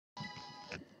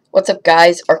What's up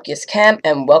guys, Arceus Cam,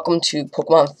 and welcome to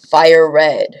Pokemon Fire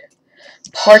Red,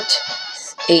 Part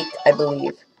 8, I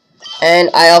believe. And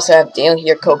I also have Daniel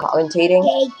here co-commentating.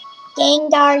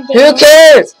 Who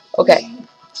cares? Okay,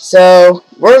 so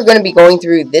we're going to be going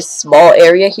through this small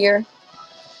area here.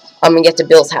 I'm going to get to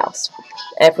Bill's house.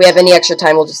 And if we have any extra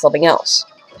time, we'll do something else.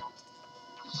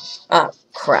 Ah,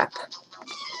 crap.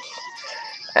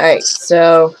 Alright,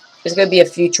 so there's going to be a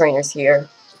few trainers here.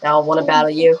 Now, I want to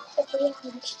battle you.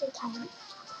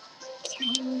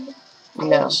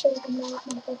 No.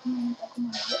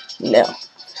 No.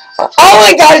 Oh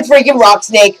my god, it's freaking Rock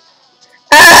Snake!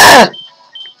 Ah!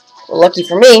 Well, lucky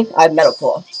for me, I have Metal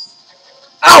Claw.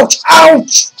 Ouch!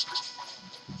 Ouch!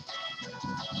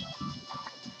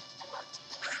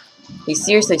 He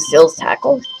seriously steals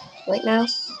tackle right now?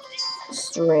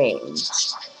 Strange.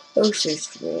 Oh, so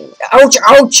strange. Ouch!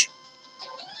 Ouch!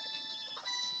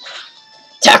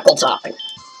 Tackle time!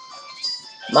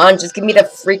 Come on, just give me the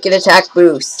freaking attack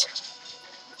boost.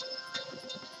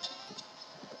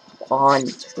 Come on,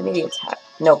 just give me the attack.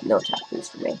 Nope, no attack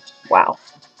boost for me. Wow.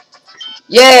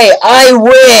 Yay, I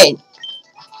win!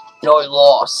 No, I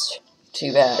lost.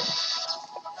 Too bad.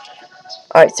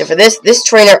 Alright, so for this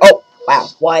trainer... Oh, wow,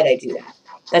 why did I do that?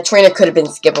 That trainer could have been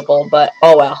skippable, but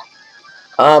oh well.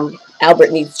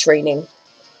 Albert needs training.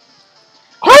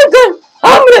 I'm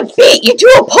gonna beat you to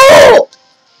a pole!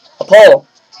 A pole?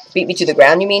 Beat me to the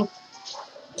ground, you mean?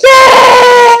 Yay!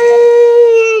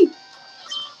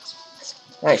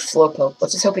 Alright, Slowpoke.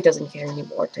 Let's just hope he doesn't care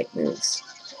anymore. Type moves.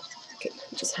 Okay,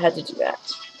 he just had to do that.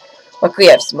 Luckily,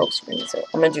 I have Smoke Screen, so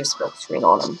I'm gonna do Smoke Screen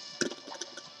on him.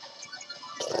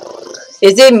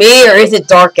 Is it me or is it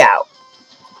dark out?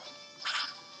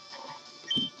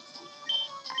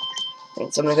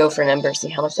 Right, so I'm gonna go for an Ember, see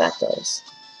how much that does.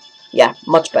 Yeah,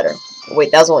 much better. Wait,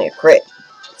 that was only a crit.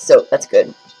 So, that's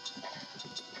good.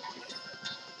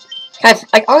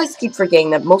 I always keep forgetting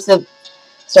that most of the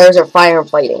stars are fire and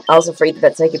fighting. I was afraid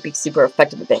that Psychic could be super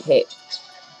effective if it hit.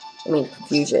 I mean,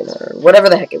 confusion or whatever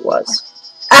the heck it was.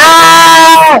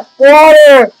 Ah!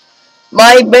 Water!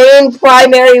 My main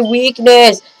primary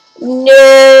weakness!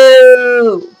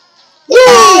 No!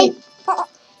 Yay!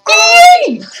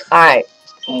 Yay! Alright.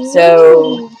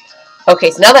 So...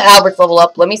 Okay, so now that Albert's level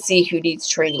up, let me see who needs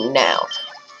training now.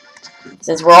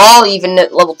 Since we're all even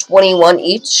at level 21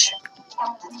 each.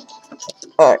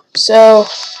 Alright, so...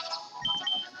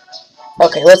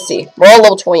 Okay, let's see. We're all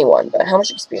level 21, but how much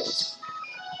experience?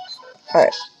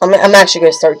 Alright, I'm actually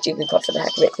going to start Jigglypuff for the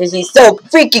heck of it, because he's so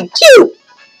freaking cute!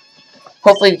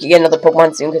 Hopefully we can get another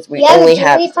Pokemon soon, because we only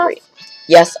have 3.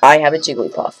 Yes, I have a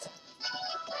Jigglypuff.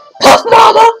 Puff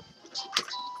Mama!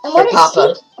 And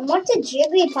what's a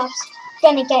Jigglypuff's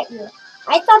gonna get you?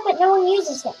 I thought that no one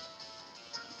uses him.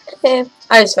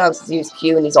 I just found since he was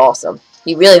cute and he's awesome.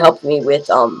 He really helped me with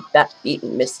that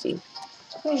beating Misty.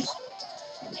 Okay.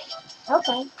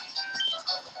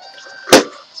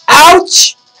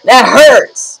 Ouch! That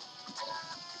hurts!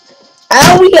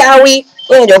 Owie, owie!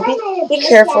 Yeah, don't be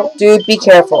careful. Dude, be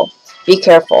careful. Be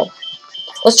careful.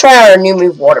 Let's try our new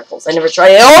move, Water Pulse. I never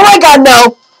tried it. Oh my god,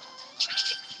 no!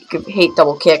 You could hate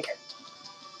double kick.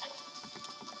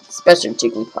 Especially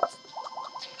Jigglypuff.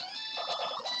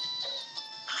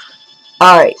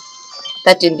 Alright.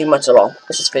 That didn't do much at all.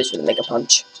 Let's just finish with a Mega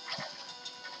Punch.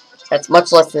 That's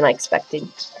much less than I expected.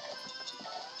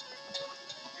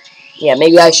 Yeah,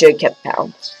 maybe I should have kept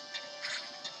Pound.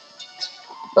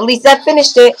 But at least that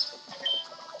finished it.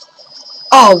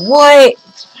 Oh, what?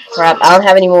 Crap, I don't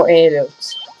have any more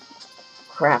antidotes.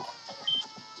 Crap.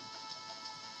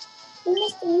 You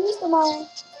missed them all.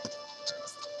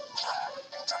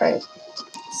 Alright.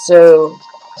 So,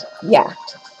 yeah.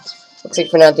 Looks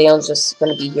like for now, Daniel's just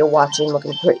going to be here watching,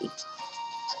 looking pretty.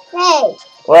 Hey.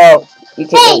 Well, you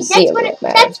can't really see him yet,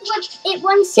 man. That's what it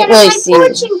once said on my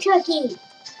fortune cookie.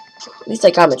 At least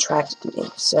like I'm attracted to me,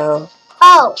 so...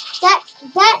 Oh, that...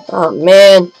 Oh,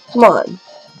 man. Come on.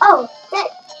 Oh, yeah,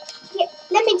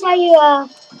 let me tell you a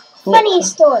funny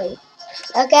story,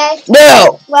 okay?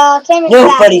 No! Well,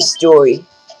 no funny story.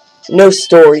 No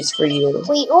stories for you.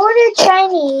 We ordered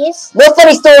Chinese. No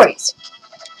funny stories!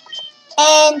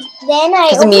 And then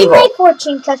I opened my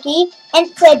fortune cookie and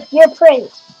it said, "You're pretty."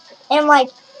 And I'm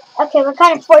like, okay, what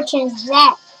kind of fortune is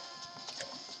that?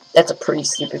 That's a pretty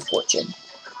stupid fortune.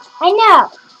 I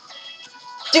know.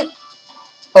 Dude.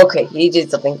 Okay, he did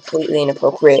something completely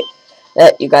inappropriate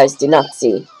that you guys did not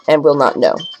see and will not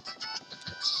know.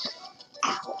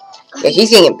 Yeah, he's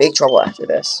getting in big trouble after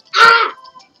this. Ah!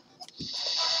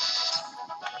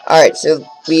 Alright, so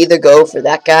we either go for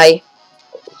that guy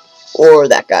or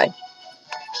that guy.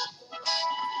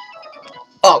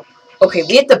 Oh, okay,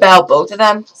 we have to battle both of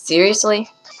them? Seriously?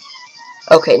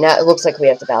 Okay, now it looks like we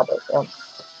have to battle both of them.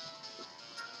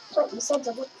 But you said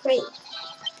to look pretty.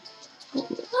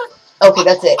 Okay,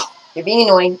 that's it. You're being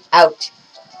annoying. Out.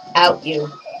 Out,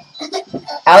 you.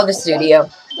 Out of the studio.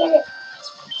 Get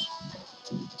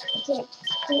it.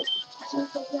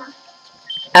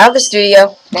 Out of the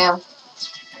studio. Now.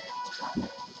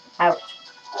 Out.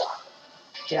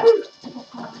 Get out.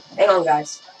 Hang on,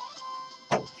 guys.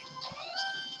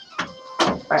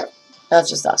 Alright. That's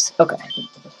just us. Okay.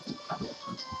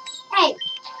 Hey.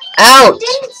 Out!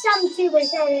 Didn't some YouTuber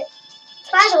say it?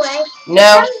 By the way,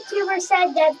 no. Some YouTuber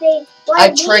said that they I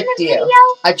tricked you. Video.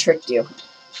 I tricked you.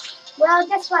 Well,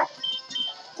 guess what?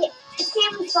 It's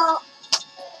Cameron's fault.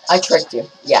 I tricked you.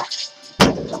 Yeah.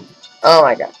 Oh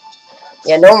my god.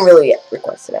 Yeah, no one really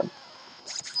requested him.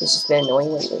 He's just been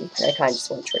annoying lately. I kind of just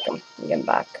want to trick him and get him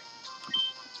back.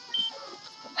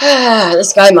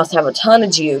 This guy must have a ton of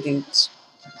Geodudes.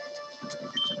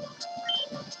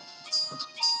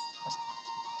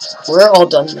 We're all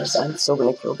done this. I'm still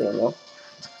gonna kill Daniel.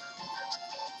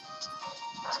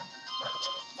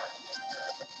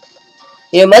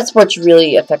 You know, mud sports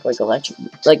really affect like electric,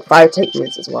 like fire type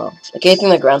moves as well. Like anything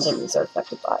that ground type moves are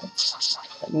affected by.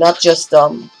 Like, not just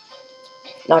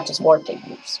water type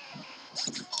moves.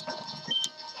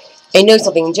 And you know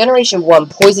something, in Generation 1,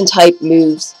 poison type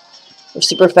moves were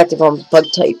super effective on bug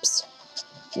types.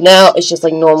 Now it's just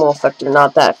like normal effect or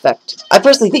not that effect. I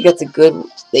personally think that's a good,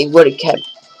 they would have kept.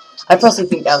 I personally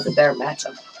think that was a better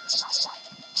matchup.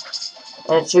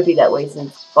 And it should be that way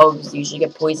since bugs usually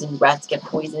get poisoned, rats get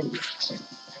poisoned.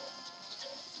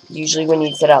 Usually when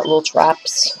you set out little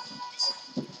traps.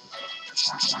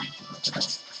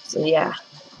 So yeah.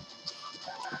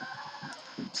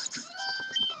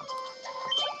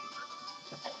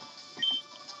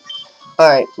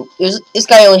 Alright, this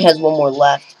guy only has one more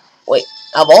left. Wait,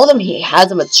 of all of them, he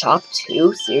has him a chop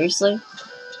too? Seriously?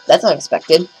 That's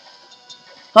unexpected.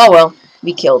 Oh well,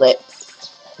 we killed it.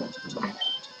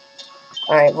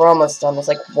 Alright, we're almost done. There's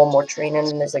like one more train and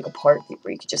then there's like a part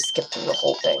where you could just skip through the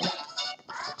whole thing.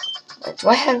 Right, do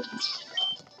I have...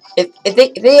 If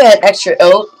they had extra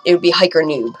oat, it would be Hiker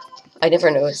Noob. I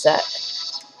never noticed that.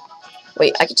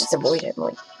 Wait, I could just avoid him.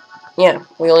 Like, yeah,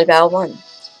 we only battle one.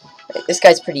 Right, this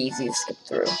guy's pretty easy to skip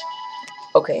through.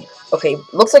 Okay, okay,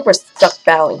 looks like we're stuck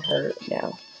battling her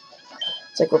now.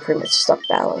 It's like we're pretty much stuck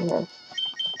battling her.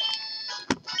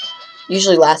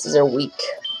 Usually lasts a week.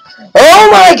 Oh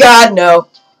my god, no!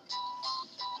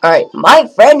 Alright, my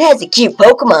friend has a cute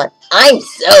Pokemon. I'm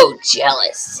so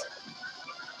jealous.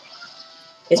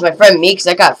 It's my friend me, because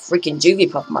I got a freaking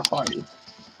Jigglypuff in my party.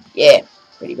 Yeah,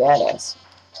 pretty badass.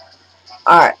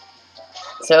 Alright.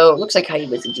 So, looks like Heidi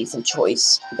was a decent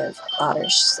choice against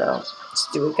Oddish, so let's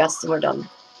do a gust and we're done.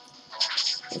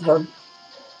 With him.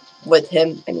 With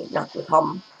him. I mean, not with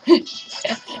him.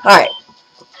 Alright.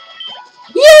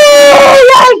 Yay!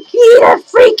 I eat a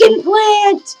freaking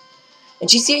plant!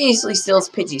 And she seriously steals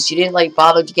Pidgeys. She didn't, like,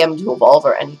 bother to get him to evolve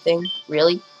or anything.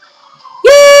 Really?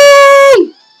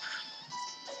 Yay!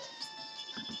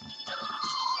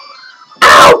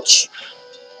 Ouch!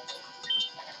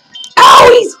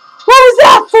 Owies! What was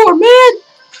that for, man?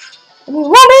 I mean,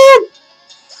 what, man?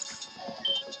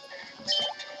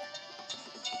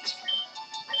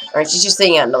 Alright, she's just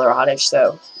saying another Oddish,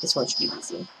 so this one should be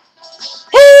easy.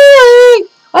 Hey!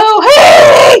 Oh,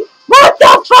 hey! What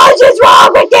the fudge is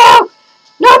wrong with you?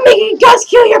 Not making Gus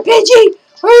kill your Pidgey,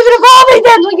 or even evolving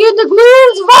them like in the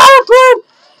Gloons, Fire Red,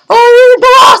 or even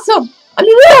Blossom. I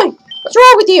mean, really, what's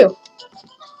wrong with you?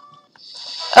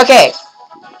 Okay,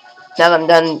 now that I'm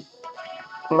done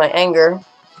with my anger,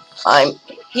 I'm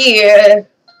here.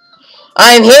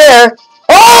 I'm here.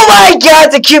 Oh my god,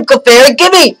 it's a cute clefairy.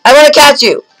 Gimme! I want to catch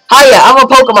you. Hiya, I'm a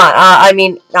Pokemon. I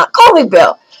mean, not call me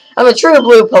Bill. I'm a true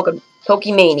blue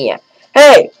Pokemania.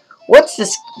 Hey, what's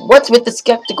this? What's with the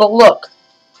skeptical look?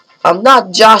 I'm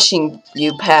not joshing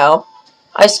you, pal.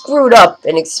 I screwed up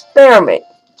an experiment,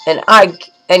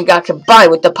 and got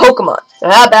combined with the Pokemon. So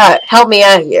how about it? Help me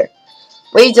out here.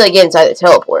 Wait till I get inside the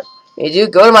teleport. When you do,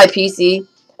 go to my PC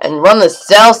and run the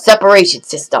cell separation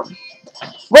system.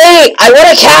 Wait! I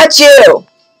want to catch you!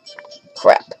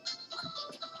 Crap.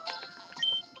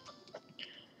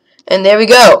 And there we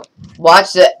go.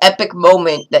 Watch the epic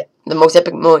moment, the most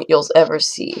epic moment you'll ever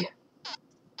see.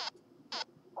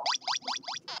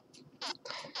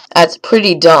 That's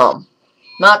pretty dumb.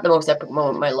 Not the most epic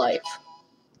moment of my life.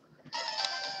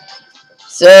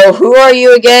 So, who are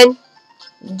you again?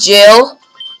 Jill?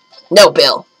 No,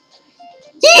 Bill.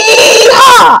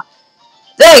 Yeehaw!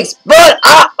 Thanks, but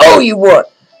I owe you one.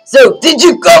 So, did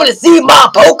you go to see my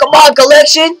Pokemon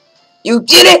collection? You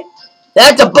didn't?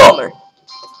 That's a bummer.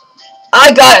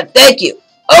 I gotta thank you.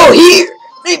 Oh, here.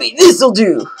 Maybe this'll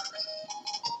do.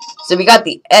 So we got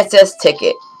the SS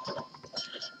ticket.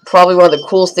 Probably one of the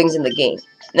coolest things in the game.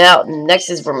 Now, next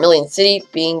is Vermilion City,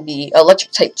 being the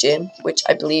electric type gym, which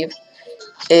I believe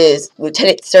is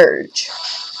Lieutenant Surge.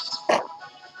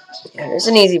 Yeah, there's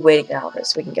an easy way to get out of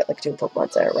this. We can get like 2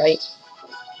 Pokemon there, right?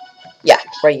 Yeah,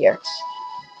 right here.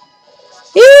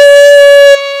 Yay!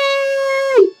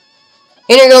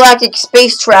 Intergalactic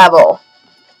space travel.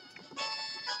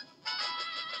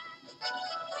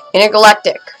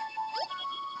 Intergalactic.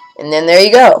 And then there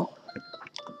you go.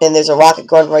 And there's a rocket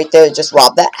going right there to just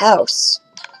rob that house.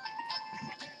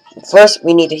 First,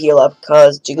 we need to heal up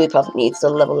because Jigglypuff needs to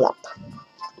level up.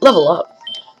 Level up?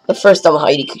 But first,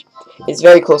 Heidi is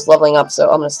very close to leveling up, so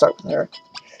I'm going to start with her.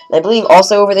 And I believe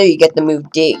also over there you get the move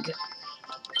Dig,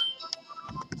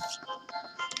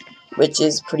 which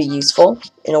is pretty useful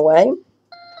in a way.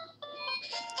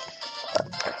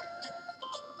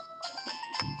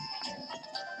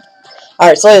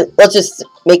 Alright, so let's just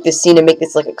make this scene and make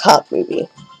this like a cop movie.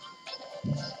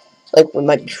 Like with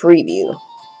my preview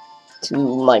to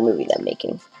my movie that I'm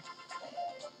making.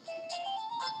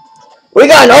 We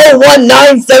got an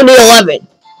 0197011.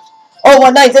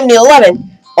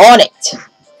 0197011 on it.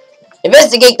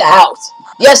 Investigate the house.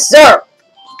 Yes, sir.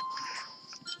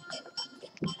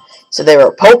 So there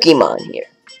are Pokemon here.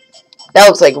 That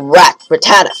looks like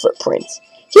Rattata footprints.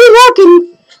 Team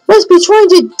Rocket must be trying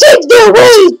to dig their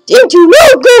way into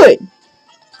no good.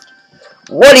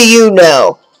 What do you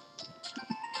know?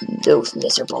 Those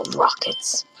miserable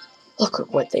rockets. Look at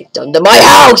what they've done to my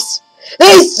house.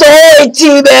 They stole it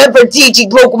to them for teaching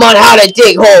Pokemon how to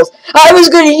dig holes. I was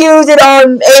going to use it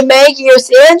on a Mankey or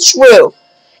Sandshrew.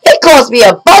 It cost me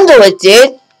a bundle, it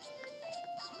did.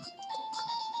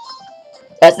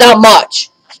 That's not much.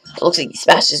 It looks like he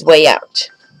smashed his way out.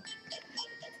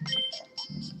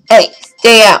 Hey,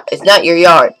 stay out. It's not your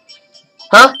yard.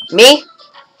 Huh? Me?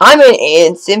 I'm an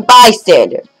innocent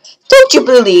bystander. Don't you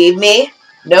believe me?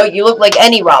 No, you look like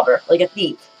any robber, like a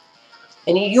thief.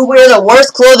 And you wear the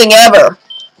worst clothing ever.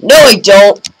 No, I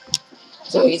don't.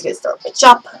 So he's gonna start with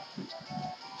shop.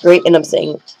 Great, and I'm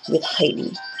saying with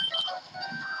Heidi.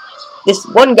 This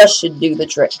one gust should do the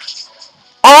trick.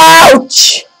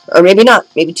 Ouch! Or maybe not.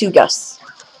 Maybe 2 gusts.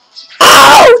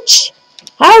 Ouch!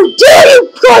 How dare you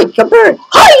cry, bird?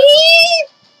 Hi!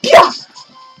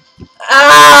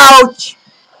 Ouch!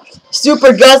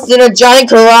 Super gust in a giant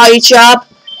karate chop.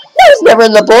 That was never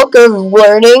in the book of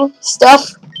learning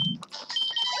stuff.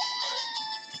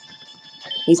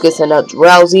 He's gonna send out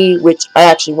Drowsy, which I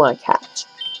actually want to catch.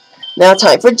 Now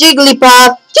time for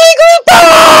Jigglypuff!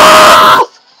 Jigglypuff!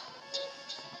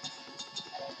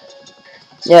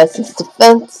 Yeah, since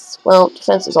defense, well,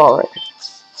 defense is alright.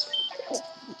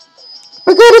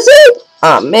 We're going to sleep!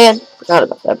 Aw, oh, man, forgot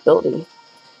about that building.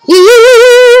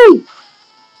 Yee!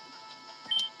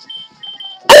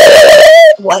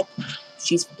 What?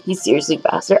 He's seriously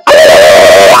faster.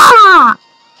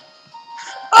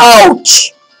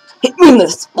 Ouch! Hit me in the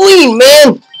spleen,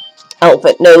 man!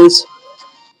 Elephant nose.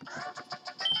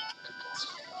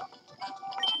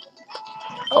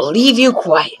 I'll leave you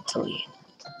quietly.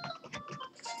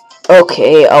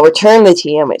 Okay, I'll return the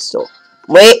TM I stole.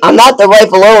 Wait, I'm not the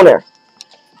rightful owner.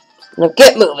 Now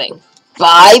get moving.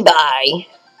 Bye-bye.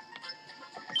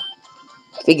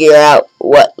 Figure out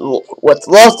what's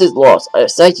lost is lost. I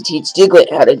decided to teach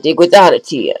Diglett how to dig without a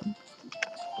TM.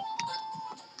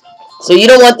 So you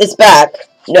don't want this back?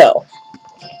 No.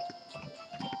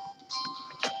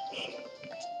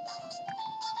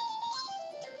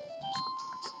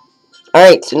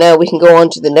 Alright, so now we can go on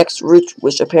to the next route,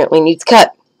 which apparently needs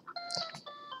cut.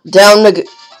 Down the...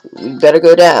 We better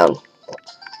go down.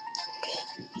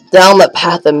 Down the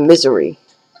path of misery.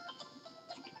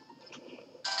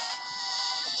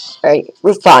 Alright,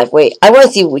 Route 5. Wait, I want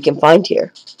to see what we can find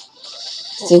here.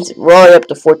 Since we're already up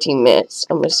to 14 minutes,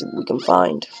 I'm going to see what we can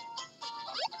find.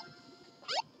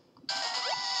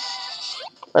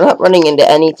 We're not running into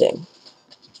anything.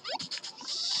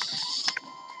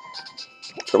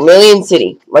 Vermilion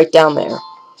City, right down there.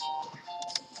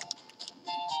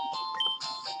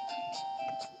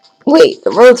 Wait,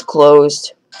 the road's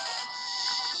closed.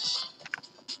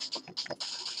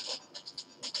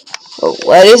 Oh,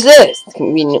 what is this? It's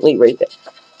conveniently right there.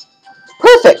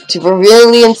 Perfect! To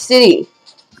Vermilion City.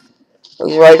 It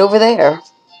was right over there.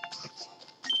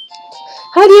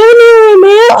 How do you have a Nerean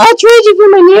male? I'll trade you for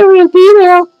my Nerean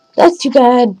female. That's too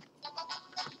bad.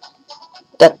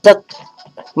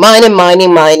 Mining.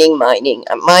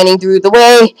 I'm mining through the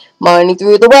way. Mining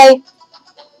through the way.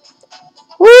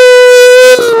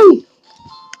 Whee!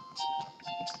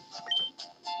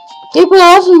 People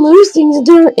often lose things in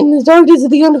the darkness of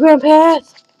the underground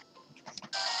path.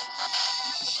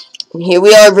 And here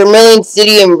we are, Vermilion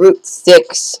City and Route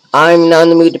 6. I'm not in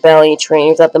the mood to battle any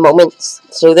trainers at the moment,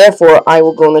 so therefore I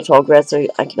will go in the tall grass so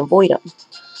I can avoid them.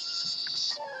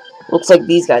 Looks like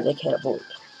these guys I can't avoid,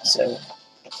 so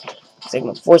looks like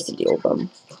I'm forced to deal with them.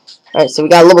 Alright, so we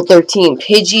got level 13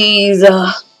 Pidgeys.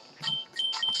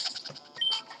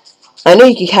 I know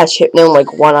you can catch Hypno on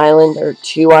like 1 island or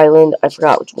 2 island. I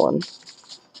forgot which one.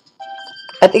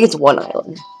 I think it's 1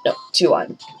 island. No, 2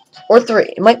 island. Or 3.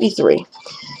 It might be 3.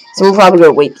 So we're probably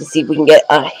going to wait to see if we can get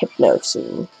a Hypno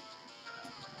soon.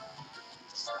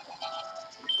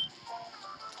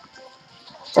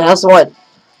 I also want to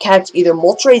catch either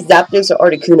Moltres, Zapdos, or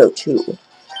Articuno too.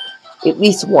 At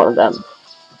least one of them.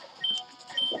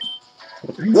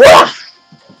 Yeah!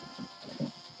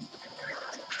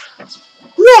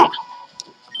 Yeah!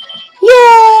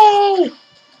 Yay!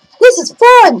 This is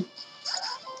fun!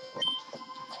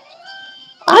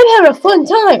 I'm having a fun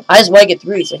time. I just want to get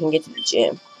through so I can get to the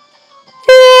gym.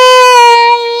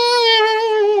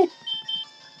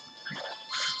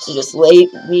 So just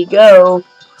let me go.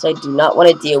 So I do not want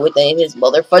to deal with any of his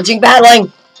mother fudging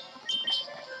battling.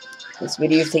 This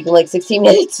video is taking like 16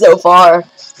 minutes so far.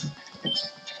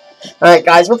 Alright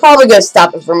guys, we're probably going to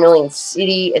stop at Vermilion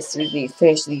City as soon as we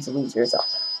finish these losers up.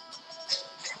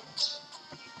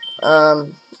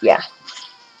 Yeah.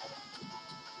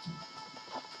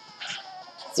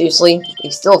 Seriously,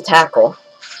 you still tackle.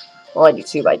 Well, I do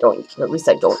too, but at least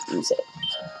I don't use it.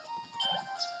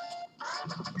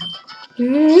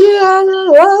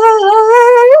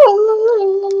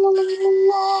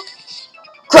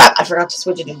 Crap! I forgot to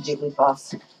switch it to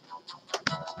Jigglypuff.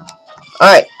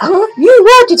 Alright. You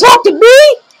want to talk to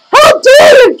me? How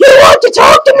dare you! You want to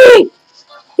talk to me!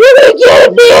 You're gonna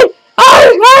get it, man!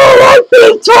 I like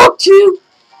being talked to!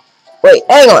 Wait,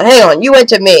 hang on. You went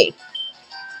to me.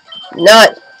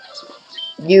 Not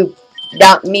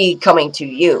me coming to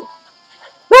you.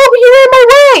 No, but you're in my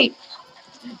way!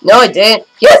 No, I didn't.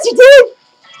 Yes, you did!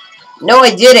 No,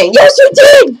 I didn't. Yes, you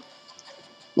did!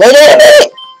 No, you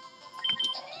didn't!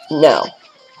 No.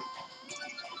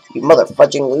 You mother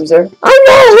fudging loser. I'm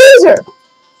not a loser!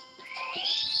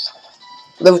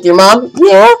 Live with your mom?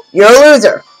 Yeah, you're a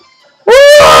loser.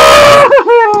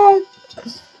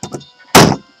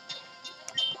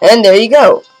 And there you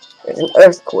go. There's an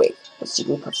earthquake. This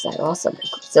Jigglypuff's that awesome.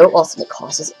 So awesome it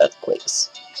causes earthquakes.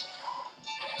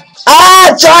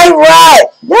 Ah! Giant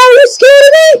rat! No, you're scared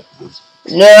of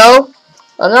me? No.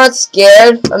 I'm not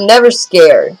scared. I'm never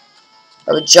scared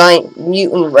of a giant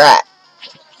mutant rat.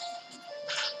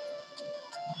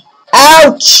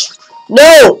 Ouch!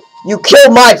 No! You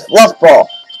killed my fluff ball.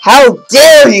 How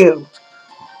dare you!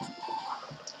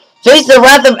 Face the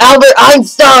wrath of Albert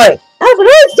Einstein! Albert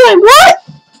Einstein, what?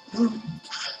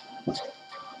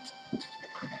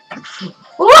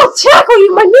 Well, I'll tackle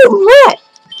you, my mutant rat!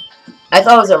 I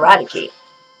thought it was eradicate.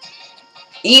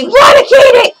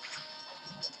 Eradicate it!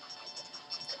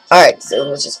 Alright, so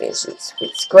let's just finish this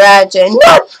with Scratch and...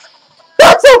 Not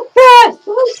so fast!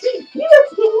 You have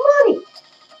to get money!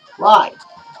 Why?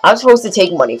 I'm supposed to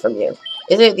take money from you.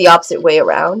 Isn't it the opposite way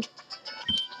around?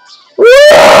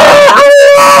 I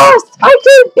lost! I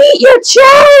can beat your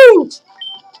challenge!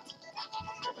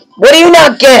 What do you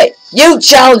not get? You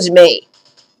challenged me!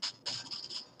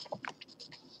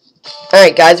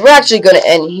 Alright guys, we're actually going to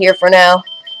end here for now.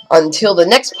 Until the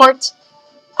next part,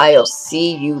 I'll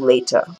see you later.